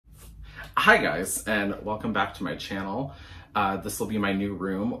Hi guys, and welcome back to my channel. This will be my new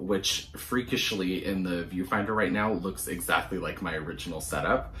room, which freakishly in the viewfinder right now looks exactly like my original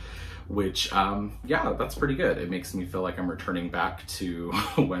setup, which, yeah, that's pretty good. It makes me feel like I'm returning back to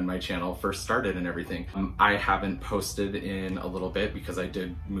when my channel first started and everything. I haven't posted in a little bit because I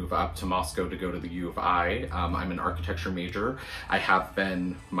did move up to Moscow to go to the U of I. I'm an architecture major. I have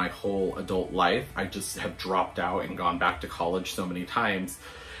been my whole adult life. I just have dropped out and gone back to college so many times.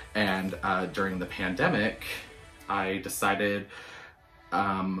 And during the pandemic, I decided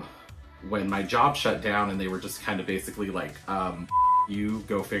when my job shut down and they were just kind of basically like, you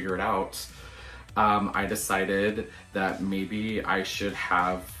go figure it out, I decided that maybe I should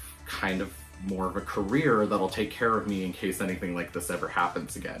have kind of more of a career that'll take care of me in case anything like this ever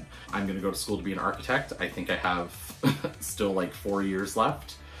happens again. I'm gonna go to school to be an architect. I think I have still like 4 years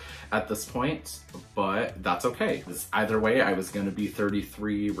left at this point, but that's okay. Either way, I was gonna be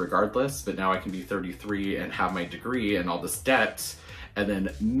 33 regardless, but now I can be 33 and have my degree and all this debt, and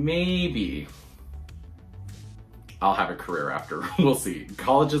then maybe I'll have a career after. We'll see.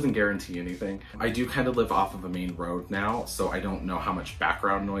 College doesn't guarantee anything. I do kind of live off of a main road now, so I don't know how much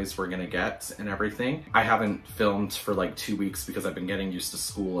background noise we're gonna get and everything. I haven't filmed for like 2 weeks because I've been getting used to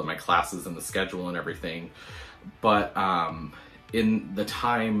school and my classes and the schedule and everything, but in the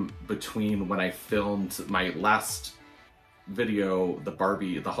time between when I filmed my last video,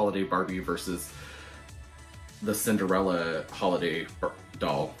 the holiday Barbie versus the Cinderella holiday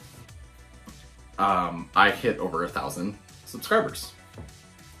doll, I hit over 1,000 subscribers.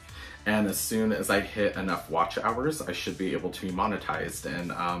 And as soon as I hit enough watch hours, I should be able to be monetized.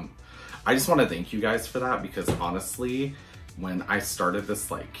 And I just want to thank you guys for that, because honestly, when I started this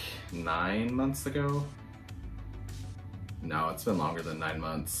like 9 months ago, no, it's been longer than 9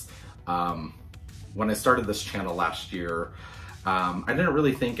 months. When I started this channel last year, I didn't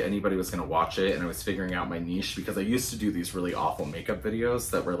really think anybody was gonna watch it, and I was figuring out my niche because I used to do these really awful makeup videos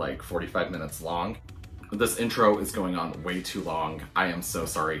that were like 45 minutes long. This intro is going on way too long. I am so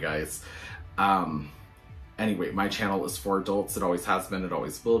sorry, guys. Anyway, my channel is for adults. It always has been, it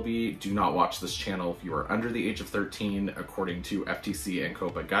always will be. Do not watch this channel if you are under the age of 13, according to FTC and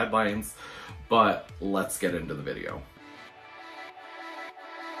COPPA guidelines, but let's get into the video.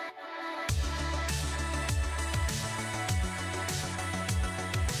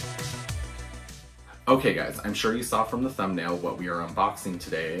 Okay guys, I'm sure you saw from the thumbnail what we are unboxing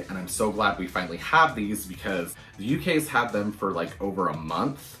today, and I'm so glad we finally have these because the UK's had them for like over a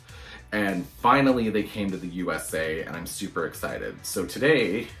month, and finally they came to the USA, and I'm super excited. So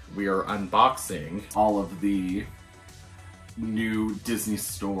today we are unboxing all of the new Disney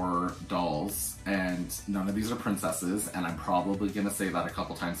Store dolls, and none of these are princesses, and I'm probably gonna say that a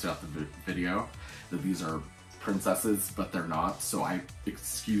couple times throughout the video, that these are princesses, but they're not, so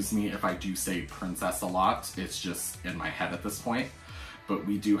excuse me if I do say princess a lot, it's just in my head at this point. But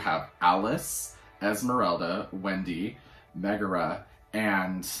we do have Alice, Esmeralda, Wendy, Megara,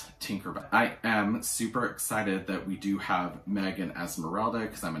 and Tinkerbell. I am super excited that we do have Meg and Esmeralda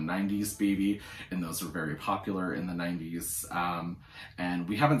because I'm a 90s baby, and those were very popular in the 90s. And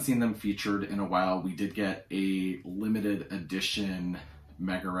we haven't seen them featured in a while. We did get a limited edition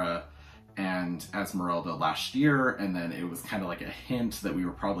Megara and Esmeralda last year, and then it was kind of like a hint that we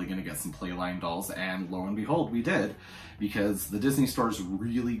were probably going to get some Playline dolls, and lo and behold, we did, because the Disney Store is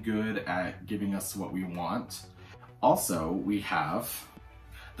really good at giving us what we want. Also, we have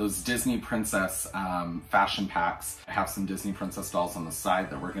those Disney Princess fashion packs. I have some Disney Princess dolls on the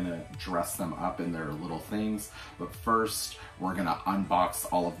side that we're gonna dress them up in their little things. But first, we're gonna unbox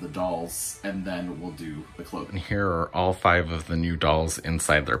all of the dolls, and then we'll do the clothing. Here are all 5 of the new dolls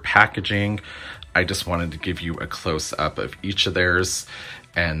inside their packaging. I just wanted to give you a close-up of each of theirs,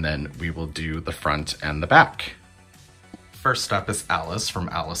 and then we will do the front and the back. First up is Alice from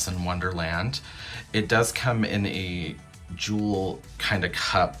Alice in Wonderland. It does come in a jewel kind of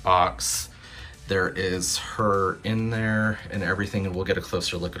cut box. There is her in there and everything, and we'll get a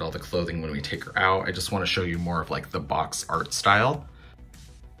closer look at all the clothing when we take her out. I just want to show you more of like the box art style.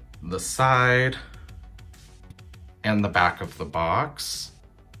 The side and the back of the box.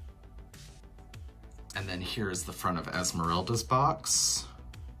 And then here is the front of Esmeralda's box.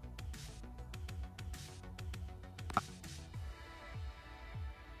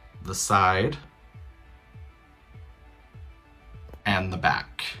 The side, and the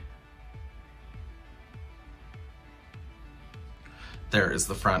back. There is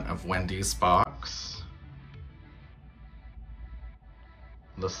the front of Wendy's box,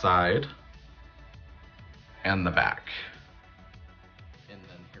 the side, and the back. And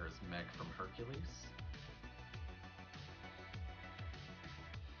then here's Meg from Hercules.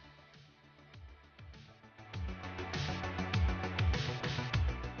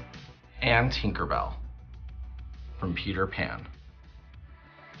 and Tinkerbell from Peter Pan.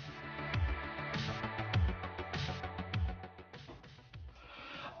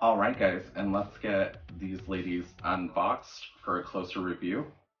 All right, guys, and let's get these ladies unboxed for a closer review.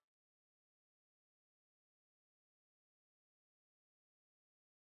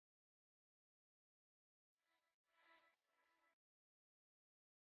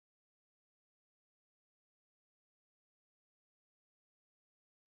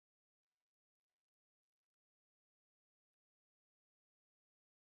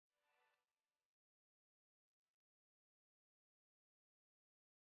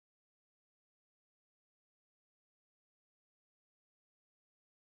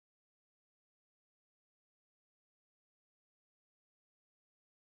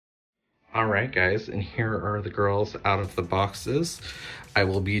 All right, guys, and here are the girls out of the boxes. I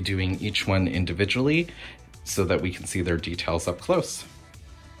will be doing each one individually so that we can see their details up close.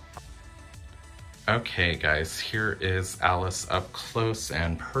 Okay, guys, here is Alice up close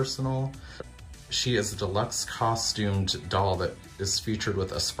and personal. She is a deluxe costumed doll that is featured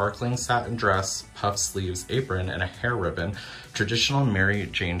with a sparkling satin dress, puff sleeves, apron, and a hair ribbon. Traditional Mary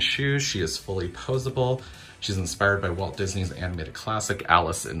Jane shoes. She is fully posable. She's inspired by Walt Disney's animated classic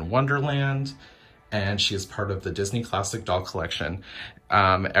Alice in Wonderland, and she is part of the Disney Classic Doll Collection.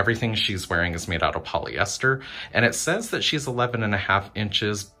 Everything she's wearing is made out of polyester, and it says that she's 11.5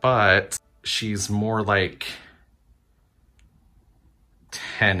 inches, but she's more like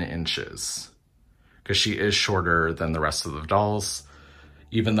 10 inches because she is shorter than the rest of the dolls,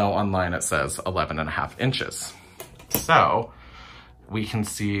 even though online it says 11.5 inches. So we can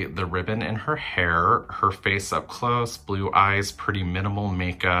see the ribbon in her hair, her face up close, blue eyes, pretty minimal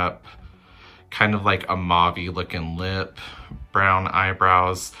makeup, kind of like a mauve-y looking lip, brown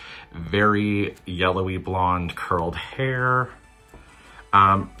eyebrows, very yellowy blonde curled hair.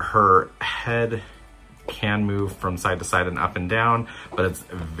 Her head can move from side to side and up and down, but it's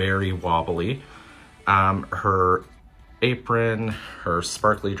very wobbly. Her apron, her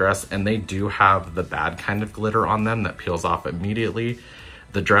sparkly dress, and they do have the bad kind of glitter on them that peels off immediately.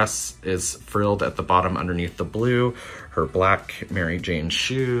 The dress is frilled at the bottom underneath the blue, her black Mary Jane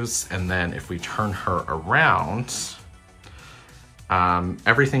shoes, and then if we turn her around,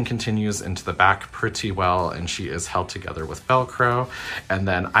 everything continues into the back pretty well, and she is held together with Velcro. And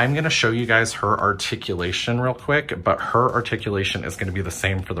then I'm gonna show you guys her articulation real quick, but her articulation is gonna be the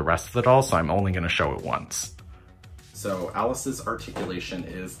same for the rest of the doll, so I'm only gonna show it once. So Alice's articulation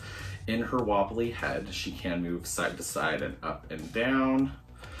is in her wobbly head. She can move side to side and up and down.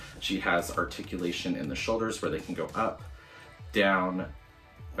 She has articulation in the shoulders where they can go up, down,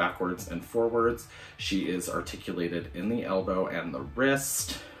 backwards, and forwards. She is articulated in the elbow and the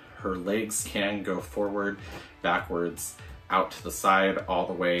wrist. Her legs can go forward, backwards, out to the side, all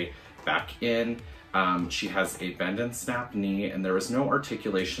the way back in. She has a bend and snap knee, and there is no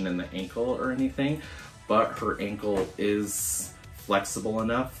articulation in the ankle or anything, but her ankle is flexible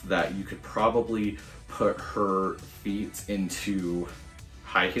enough that you could probably put her feet into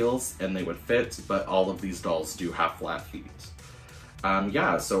high heels and they would fit, but all of these dolls do have flat feet.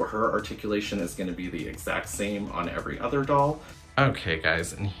 Yeah, so her articulation is going to be the exact same on every other doll. Okay,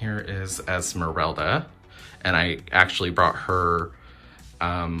 guys, and here is Esmeralda, and I actually brought her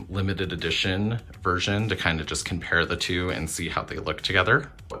limited edition version to kind of just compare the two and see how they look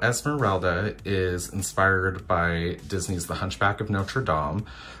together. Esmeralda is inspired by Disney's The Hunchback of Notre Dame.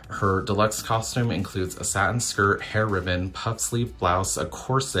 Her deluxe costume includes a satin skirt, hair ribbon, puff sleeve blouse, a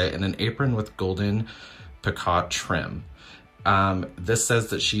corset, and an apron with golden picotte trim. This says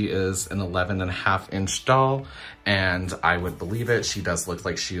that she is an 11.5 inch doll, and I would believe it. She does look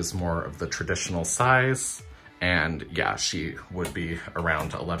like she is more of the traditional size. And yeah, she would be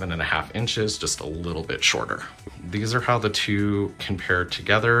around 11.5 inches, just a little bit shorter. These are how the two compare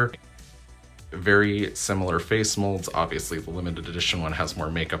together. Very similar face molds. Obviously the limited edition one has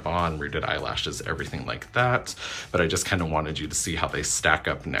more makeup on, redid eyelashes, everything like that. But I just kind of wanted you to see how they stack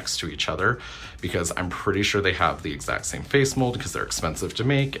up next to each other, because I'm pretty sure they have the exact same face mold because they're expensive to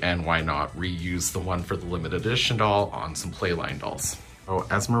make, and why not reuse the one for the limited edition doll on some Playline dolls. So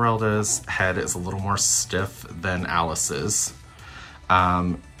Esmeralda's head is a little more stiff than Alice's.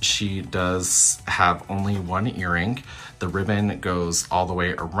 She does have only one earring. The ribbon goes all the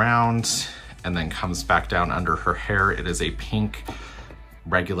way around and then comes back down under her hair. It is a pink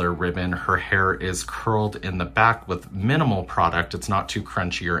regular ribbon. Her hair is curled in the back with minimal product. It's not too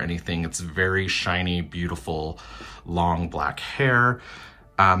crunchy or anything. It's very shiny, beautiful, long black hair.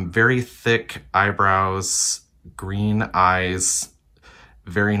 Very thick eyebrows, green eyes,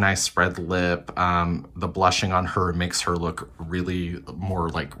 Very nice red lip. The blushing on her makes her look really more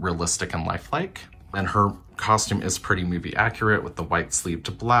like realistic and lifelike. And her costume is pretty movie accurate with the white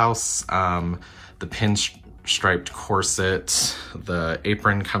sleeved blouse, the pinstriped corset, the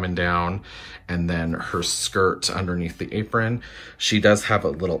apron coming down, and then her skirt underneath the apron. She does have a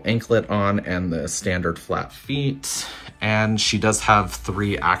little anklet on and the standard flat feet. And she does have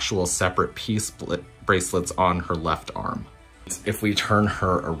 3 actual separate piece bracelets on her left arm. If we turn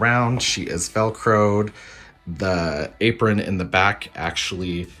her around, she is Velcroed. The apron in the back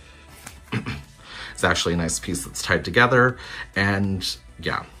actually is actually a nice piece that's tied together. And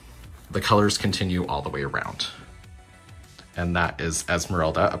yeah, the colors continue all the way around. And that is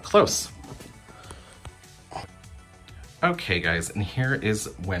Esmeralda up close. Okay guys, and here is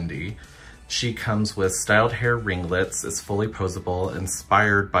Wendy. She comes with styled hair ringlets, is fully posable,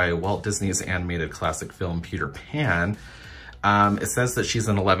 inspired by Walt Disney's animated classic film Peter Pan. It says that she's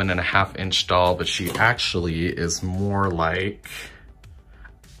an 11.5-inch doll, but she actually is more like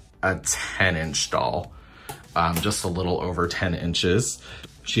a 10-inch doll, just a little over 10 inches.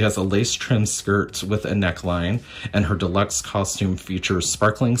 She has a lace trim skirt with a neckline, and her deluxe costume features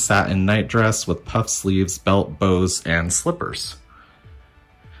sparkling satin nightdress with puff sleeves, belt, bows, and slippers.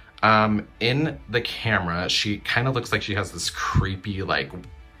 In the camera, she kind of looks like she has this creepy, like,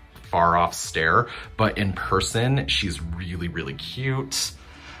 far off stare, but in person, she's really, really cute.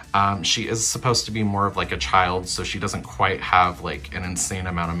 She is supposed to be more of like a child, so she doesn't quite have like an insane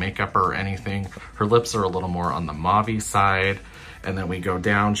amount of makeup or anything. Her lips are a little more on the mauve-y side. And then we go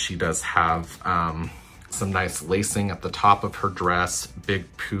down, she does have some nice lacing at the top of her dress, big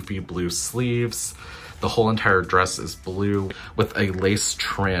poofy blue sleeves. The whole entire dress is blue with a lace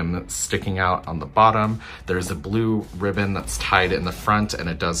trim sticking out on the bottom. There's a blue ribbon that's tied in the front and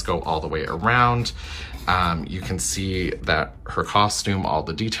it does go all the way around. You can see that her costume, all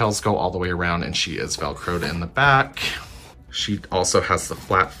the details go all the way around, and she is Velcroed in the back. She also has the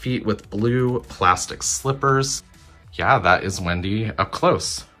flat feet with blue plastic slippers. Yeah, that is Wendy up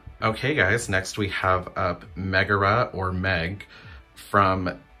close. Okay guys, next we have up Megara or Meg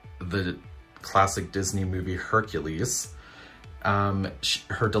from the classic Disney movie Hercules.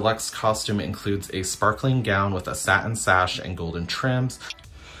 Her deluxe costume includes a sparkling gown with a satin sash and golden trims.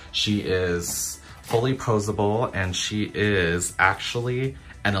 She is fully posable, and she is actually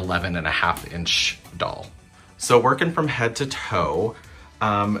an 11.5-inch doll. So working from head to toe,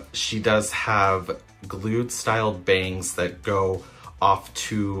 she does have glued styled bangs that go off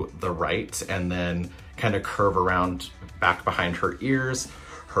to the right and then kind of curve around back behind her ears.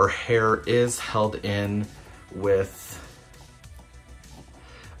 Her hair is held in with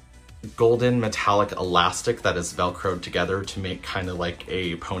golden metallic elastic that is Velcroed together to make kind of like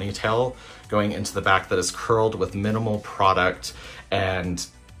a ponytail going into the back that is curled with minimal product and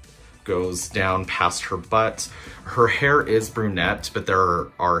goes down past her butt. Her hair is brunette, but there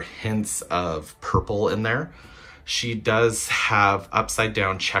are hints of purple in there. She does have upside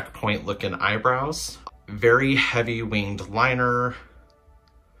down checkpoint looking eyebrows, very heavy winged liner,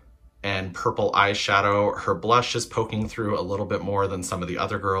 and purple eyeshadow. Her blush is poking through a little bit more than some of the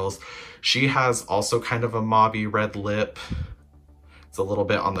other girls. She has also kind of a mauve-y red lip. It's a little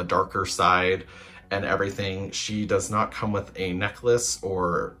bit on the darker side and everything. She does not come with a necklace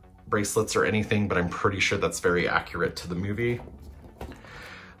or bracelets or anything, but I'm pretty sure that's very accurate to the movie.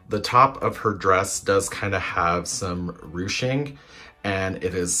 The top of her dress does kind of have some ruching, and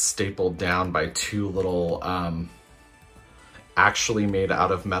it is stapled down by 2 little actually made out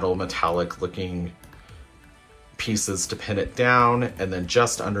of metal metallic looking pieces to pin it down. And then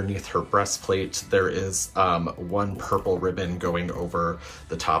just underneath her breastplate there is 1 purple ribbon going over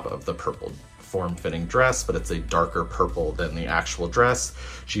the top of the purple form-fitting dress, but it's a darker purple than the actual dress.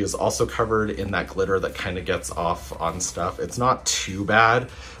 She is also covered in that glitter that kind of gets off on stuff. It's not too bad,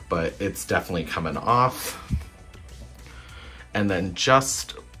 but it's definitely coming off. And then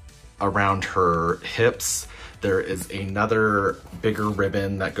just around her hips there is another bigger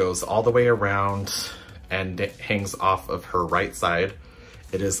ribbon that goes all the way around and hangs off of her right side.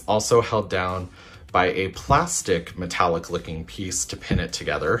 It is also held down by a plastic metallic looking piece to pin it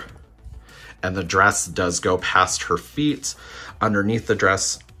together. And the dress does go past her feet. Underneath the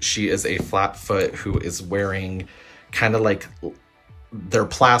dress, she is a flat foot who is wearing kind of like, they're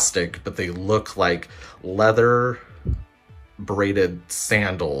plastic, but they look like leather braided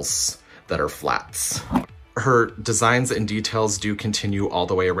sandals that are flats. Her designs and details do continue all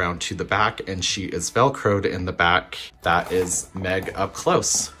the way around to the back, and she is Velcroed in the back. That is Meg up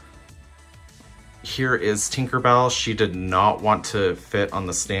close. Here is Tinkerbell. She did not want to fit on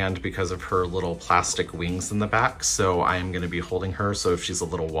the stand because of her little plastic wings in the back, so I am going to be holding her, so if she's a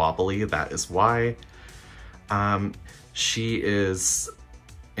little wobbly, that is why. She is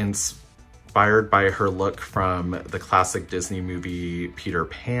inspired by her look from the classic Disney movie Peter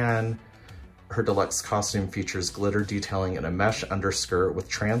Pan. Her deluxe costume features glitter detailing and a mesh underskirt with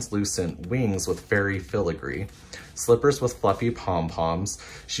translucent wings with fairy filigree, slippers with fluffy pom-poms.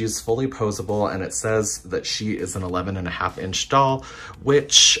 She is fully posable, and it says that she is an 11.5-inch doll,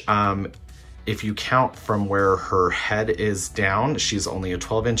 which if you count from where her head is down, she's only a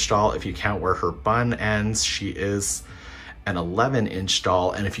 12-inch doll. If you count where her bun ends, she is an 11-inch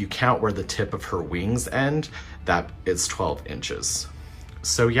doll. And if you count where the tip of her wings end, that is 12 inches.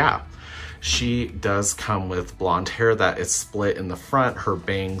 So yeah, she does come with blonde hair that is split in the front. Her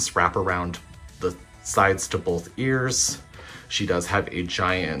bangs wrap around the sides to both ears. She does have a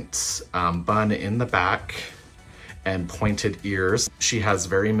giant bun in the back and pointed ears. She has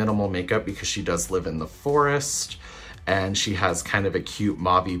very minimal makeup because she does live in the forest, and she has kind of a cute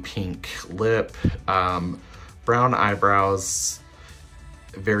mauvey pink lip, brown eyebrows,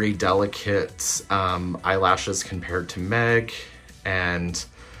 very delicate eyelashes compared to Meg, and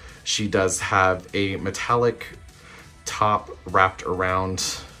she does have a metallic top wrapped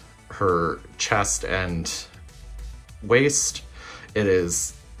around her chest and waist. It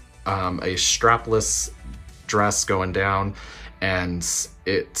is a strapless dress going down, and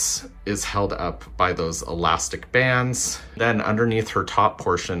it is held up by those elastic bands. Then underneath her top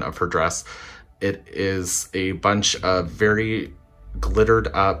portion of her dress, it is a bunch of very glittered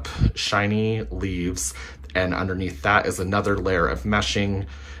up shiny leaves, and underneath that is another layer of meshing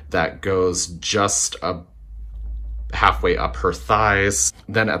that goes just halfway up her thighs.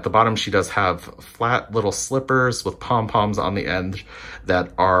 Then at the bottom, she does have flat little slippers with pom-poms on the end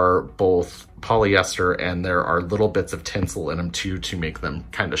that are both polyester, and there are little bits of tinsel in them too to make them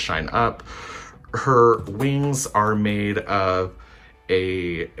kind of shine up. Her wings are made of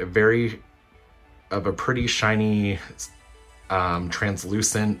a pretty shiny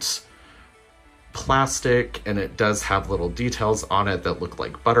translucent plastic, and it does have little details on it that look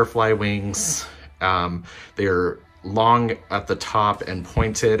like butterfly wings. They're long at the top and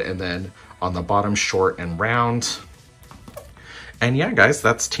pointed, and then on the bottom short and round. And yeah, guys,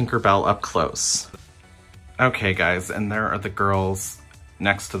 that's Tinkerbell up close. Okay, guys, and there are the girls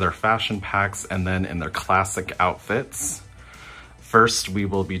next to their fashion packs and then in their classic outfits. First, we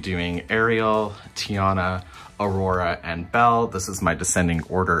will be doing Ariel, Tiana, Aurora, and Belle. This is my descending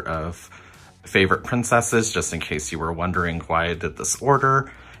order of favorite princesses, just in case you were wondering why I did this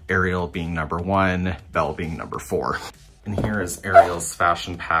order. Ariel being number 1, Belle being number 4. And here is Ariel's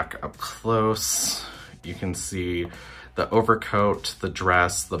fashion pack up close. You can see the overcoat, the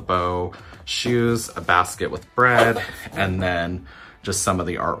dress, the bow, shoes, a basket with bread, and then just some of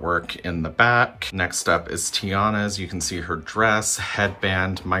the artwork in the back. Next up is Tiana's. You can see her dress,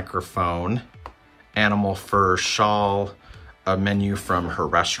 headband, microphone, animal fur shawl, a menu from her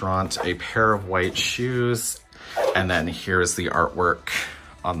restaurant, a pair of white shoes, and then here's the artwork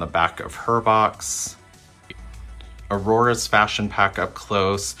on the back of her box. Aurora's fashion pack up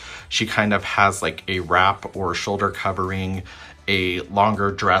close. She kind of has like a wrap or shoulder covering, a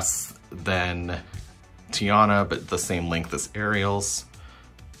longer dress than Tiana, but the same length as Ariel's.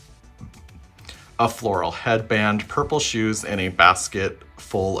 A floral headband, purple shoes, and a basket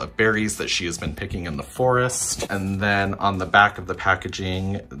full of berries that she has been picking in the forest. And then on the back of the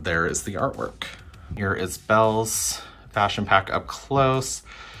packaging, there is the artwork. Here is Belle's fashion pack up close.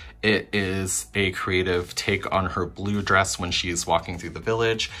 It is a creative take on her blue dress when she's walking through the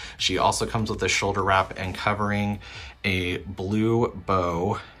village. She also comes with a shoulder wrap and covering, a blue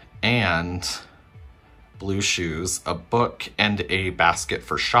bow, and blue shoes, a book, and a basket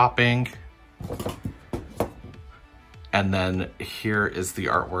for shopping. And then here is the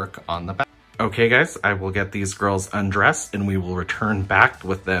artwork on the back. Okay guys, I will get these girls undressed and we will return back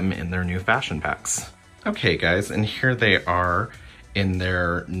with them in their new fashion packs. Okay guys, and here they are in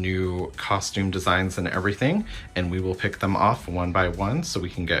their new costume designs and everything, and we will pick them off one by one so we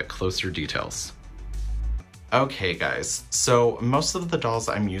can get closer details. Okay guys, so most of the dolls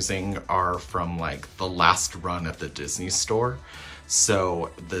I'm using are from like the last run at the Disney store.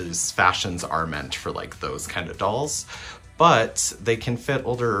 So these fashions are meant for like those kind of dolls, but they can fit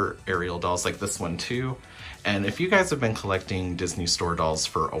older Ariel dolls like this one too. And if you guys have been collecting Disney store dolls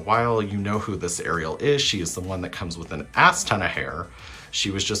for a while, you know who this Ariel is. She is the one that comes with an ass ton of hair.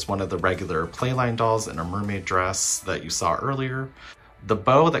 She was just one of the regular Playline dolls in a mermaid dress that you saw earlier. The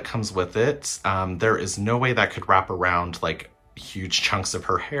bow that comes with it, there is no way that could wrap around like huge chunks of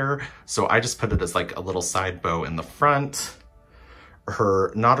her hair. So I just put it as like a little side bow in the front.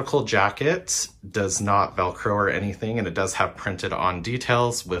 Her nautical jacket does not Velcro or anything, and it does have printed on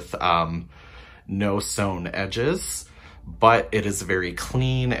details with no sewn edges, but it is very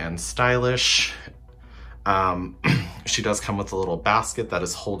clean and stylish. She does come with a little basket that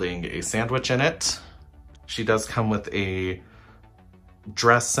is holding a sandwich in it. She does come with a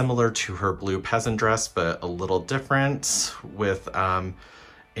dress similar to her blue peasant dress, but a little different, with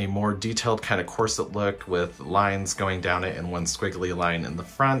a more detailed kind of corset look with lines going down it and one squiggly line in the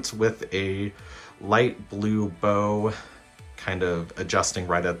front, with a light blue bow kind of adjusting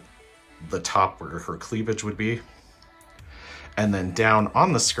right at the top where her cleavage would be. And then down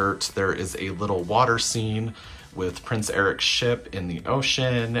on the skirt, there is a little water scene with Prince Eric's ship in the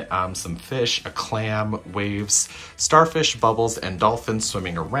ocean, some fish, a clam, waves, starfish, bubbles, and dolphins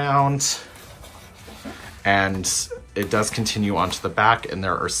swimming around. And it does continue onto the back, and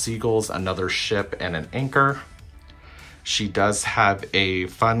there are seagulls, another ship, and an anchor. She does have a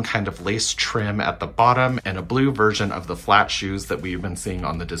fun kind of lace trim at the bottom and a blue version of the flat shoes that we've been seeing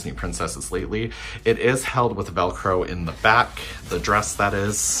on the Disney princesses lately. It is held with Velcro in the back, the dress that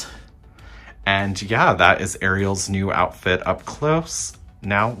is. And yeah, that is Ariel's new outfit up close.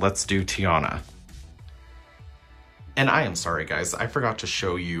 Now let's do Tiana. And I am sorry guys, I forgot to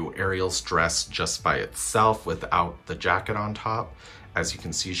show you Ariel's dress just by itself without the jacket on top. As you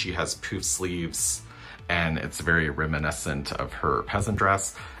can see, she has poof sleeves and it's very reminiscent of her peasant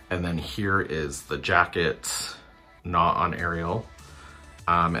dress. And then here is the jacket, not on Ariel.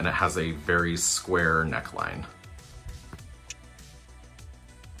 And it has a very square neckline.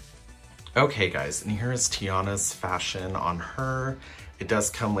 Okay guys, and here is Tiana's fashion on her. It does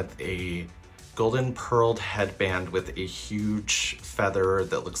come with a golden pearled headband with a huge feather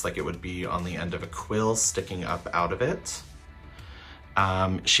that looks like it would be on the end of a quill sticking up out of it.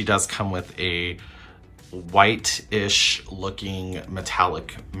 She does come with a white-ish looking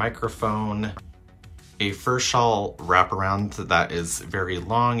metallic microphone, a fur shawl wraparound that is very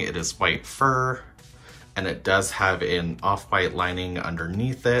long. It is white fur, and it does have an off-white lining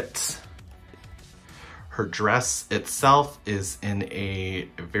underneath it. Her dress itself is in a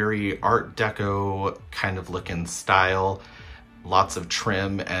very Art Deco kind of looking style, lots of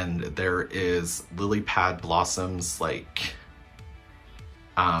trim, and there is lily pad blossoms like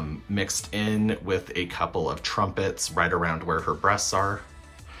mixed in with a couple of trumpets right around where her breasts are.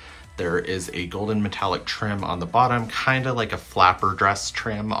 There is a golden metallic trim on the bottom, kind of like a flapper dress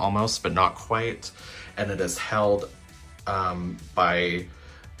trim almost, but not quite, and it is held by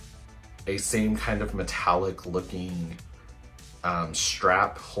a same kind of metallic looking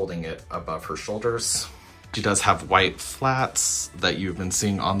strap holding it above her shoulders. She does have white flats that you've been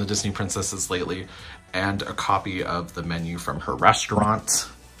seeing on the Disney princesses lately, and a copy of the menu from her restaurant.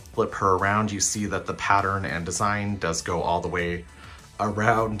 Flip her around, you see that the pattern and design does go all the way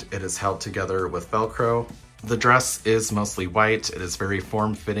around. It is held together with Velcro. The dress is mostly white. It is very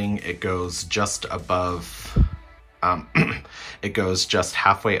form-fitting. It goes just above it goes just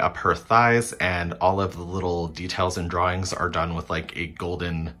halfway up her thighs, and all of the little details and drawings are done with like a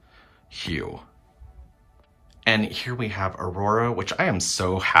golden hue. And here we have Aurora, which I am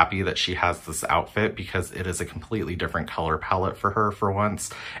so happy that she has this outfit because it is a completely different color palette for her for once,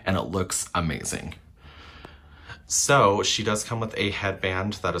 and it looks amazing. So she does come with a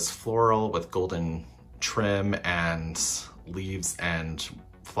headband that is floral with golden trim and leaves and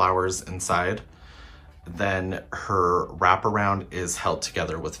flowers inside. Then her wraparound is held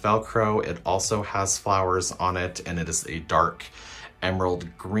together with Velcro. It also has flowers on it, and it is a dark emerald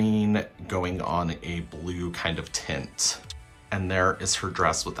green going on a blue kind of tint. And there is her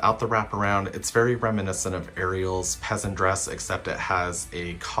dress without the wraparound. It's very reminiscent of Ariel's peasant dress, except it has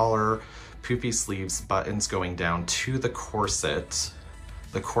a collar, poofy sleeves, buttons going down to the corset.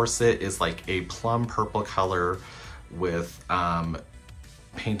 The corset is like a plum purple color with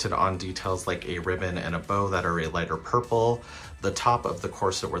painted on details like a ribbon and a bow that are a lighter purple. The top of the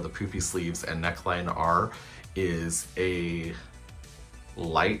corset where the poofy sleeves and neckline are is a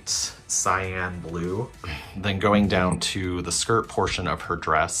light cyan blue. Then going down to the skirt portion of her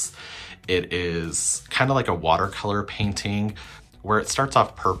dress, it is kind of like a watercolor painting where it starts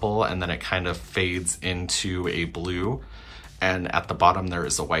off purple and then it kind of fades into a blue. And at the bottom there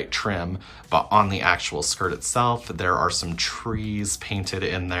is a white trim, but on the actual skirt itself, there are some trees painted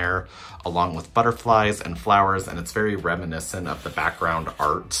in there along with butterflies and flowers, and it's very reminiscent of the background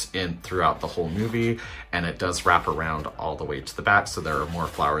art throughout the whole movie, and it does wrap around all the way to the back, so there are more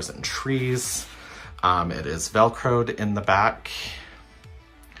flowers and trees. It is Velcroed in the back.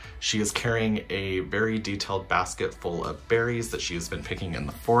 She is carrying a very detailed basket full of berries that she has been picking in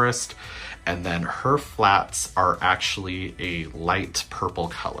the forest. And then her flats are actually a light purple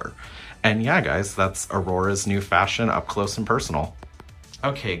color. And yeah, guys, that's Aurora's new fashion up close and personal.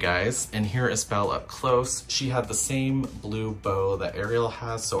 Okay guys, and here is Belle up close. She had the same blue bow that Ariel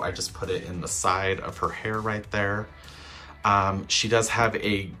has, so I just put it in the side of her hair right there. She does have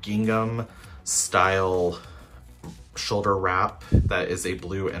a gingham style shoulder wrap that is a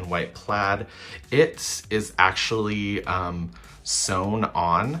blue and white plaid. It is actually sewn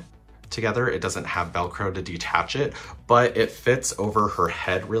on together. It doesn't have Velcro to detach it, but it fits over her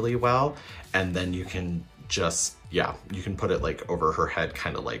head really well. And then you can just, yeah, you can put it like over her head,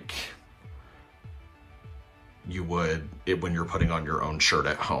 kind of like you would it when you're putting on your own shirt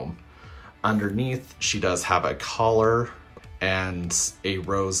at home. Underneath, she does have a collar and a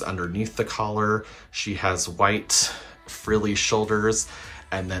rose underneath the collar. She has white frilly shoulders,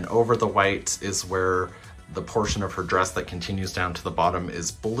 and then over the white is where the portion of her dress that continues down to the bottom is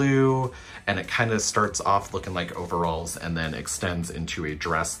blue, and it kind of starts off looking like overalls and then extends into a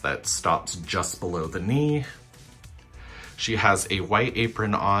dress that stops just below the knee. She has a white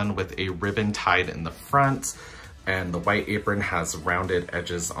apron on with a ribbon tied in the front, and the white apron has rounded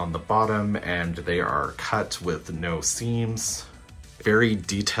edges on the bottom and they are cut with no seams. Very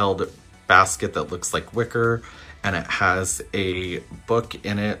detailed basket that looks like wicker, and it has a book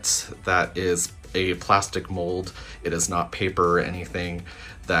in it that is a plastic mold. It is not paper or anything,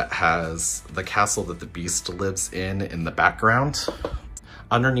 that has the castle that the beast lives in the background.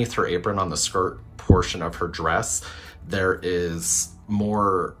 Underneath her apron on the skirt portion of her dress, there is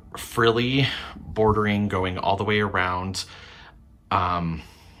more frilly bordering going all the way around. And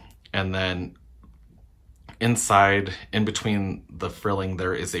then inside, in between the frilling,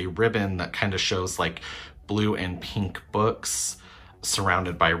 there is a ribbon that kind of shows like blue and pink books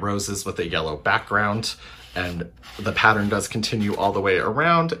surrounded by roses with a yellow background. And the pattern does continue all the way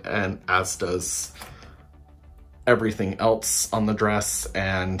around, and as does everything else on the dress,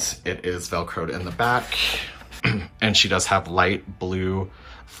 and it is Velcroed in the back. And she does have light blue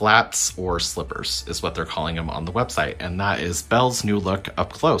flats, or slippers is what they're calling them on the website. And that is Belle's new look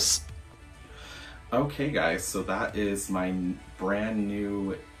up close. Okay guys, so that is my brand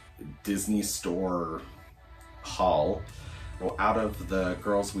new Disney Store haul. Well, out of the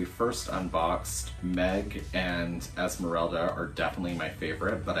girls we first unboxed, Meg and Esmeralda are definitely my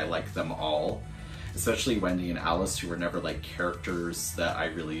favorite, but I like them all. Especially Wendy and Alice, who were never like characters that I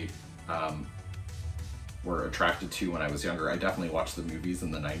really were attracted to when I was younger. I definitely watched the movies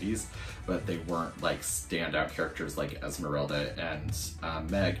in the 90s, but they weren't like standout characters like Esmeralda and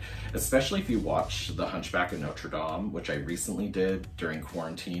Meg. Especially if you watch The Hunchback of Notre Dame, which I recently did during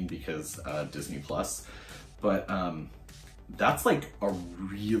quarantine because Disney Plus. But that's like a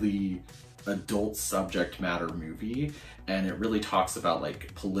really adult subject matter movie, and it really talks about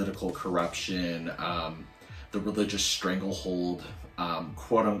like political corruption, the religious stranglehold,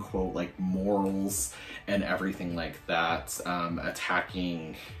 quote unquote, like morals and everything like that,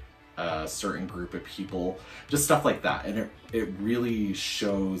 attacking a certain group of people, just stuff like that. And it really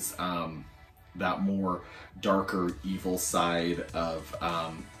shows that more darker, evil side of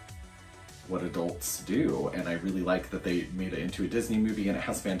what adults do. And I really like that they made it into a Disney movie, and it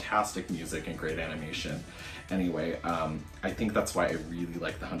has fantastic music and great animation. Anyway, I think that's why I really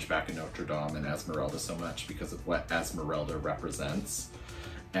like The Hunchback of Notre Dame and Esmeralda so much, because of what Esmeralda represents.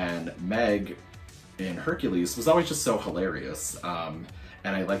 And Meg in Hercules was always just so hilarious.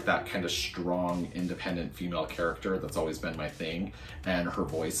 And I like that kind of strong, independent female character. That's always been my thing. And her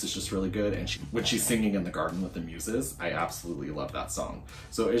voice is just really good. And when she's singing in the garden with the muses, I absolutely love that song.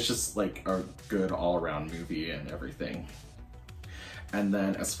 So it's just like a good all-around movie and everything. And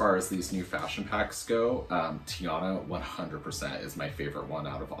then as far as these new fashion packs go, Tiana 100% is my favorite one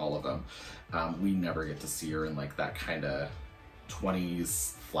out of all of them. We never get to see her in like that kind of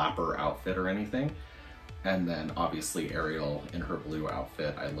 20s flapper outfit or anything. And then obviously Ariel in her blue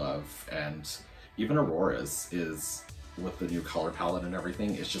outfit I love, and even Aurora's is with the new color palette and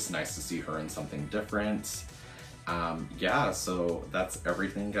everything. It's just nice to see her in something different. Yeah, so that's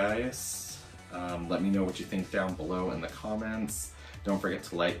everything, guys. Let me know what you think down below in the comments. Don't forget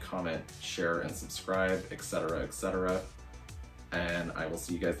to like, comment, share, and subscribe, etc., etc. And I will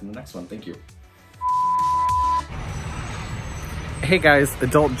see you guys in the next one. Thank you. Hey guys,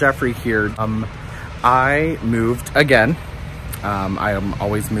 Adult Jeffrey here. I moved again. I am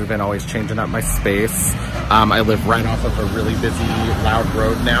always moving, always changing up my space. I live right off of a really busy, loud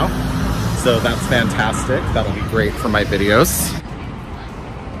road now. So that's fantastic. That'll be great for my videos.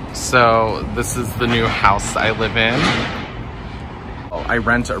 So this is the new house I live in. Oh, Well, I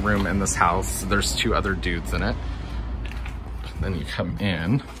rent a room in this house. There's 2 other dudes in it. Then you come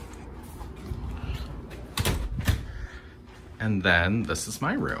in. And then this is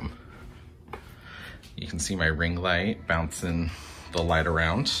my room. You can see my ring light bouncing the light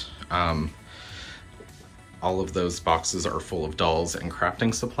around. All of those boxes are full of dolls and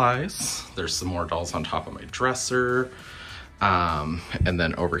crafting supplies. There's some more dolls on top of my dresser. And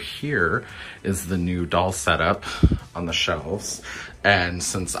then over here is the new doll setup on the shelves. And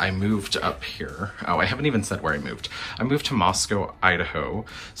since I moved up here, oh, I haven't even said where I moved. I moved to Moscow, Idaho,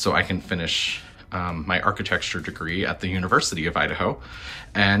 so I can finish my architecture degree at the University of Idaho.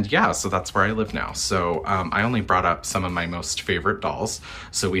 And yeah, so that's where I live now. So I only brought up some of my most favorite dolls.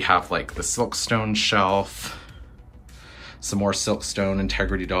 So we have like the Silkstone shelf, some more Silkstone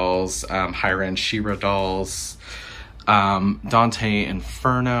Integrity dolls, higher end She-Ra dolls, Dante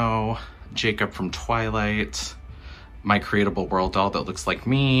Inferno, Jacob from Twilight, my Creatable World doll that looks like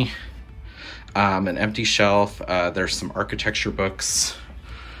me, an empty shelf. There's some architecture books.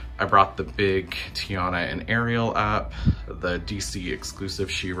 I brought the big Tiana and Ariel up, the DC exclusive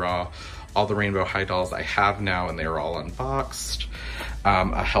She-Ra, all the Rainbow High dolls I have now, and they are all unboxed.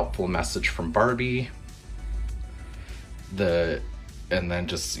 A helpful message from Barbie. And then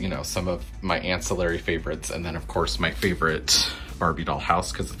just, you know, some of my ancillary favorites, and then of course my favorite Barbie doll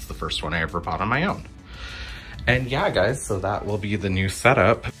house, because it's the first one I ever bought on my own. And yeah, guys, so that will be the new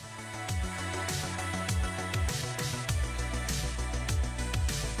setup.